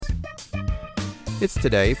It's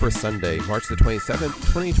today for Sunday, March the 27th,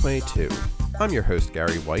 2022. I'm your host,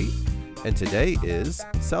 Gary White, and today is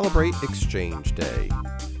Celebrate Exchange Day,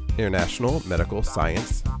 International Medical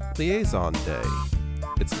Science Liaison Day.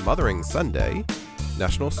 It's Mothering Sunday,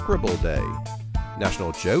 National Scribble Day,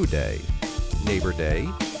 National Joe Day, Neighbor Day,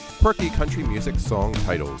 Quirky Country Music Song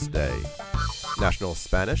Titles Day, National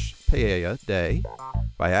Spanish Paella Day,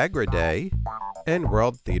 Viagra Day, and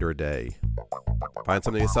World Theater Day. Find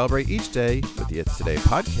something to celebrate each day with the It's Today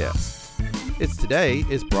podcast. It's Today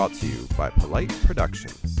is brought to you by Polite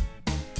Productions.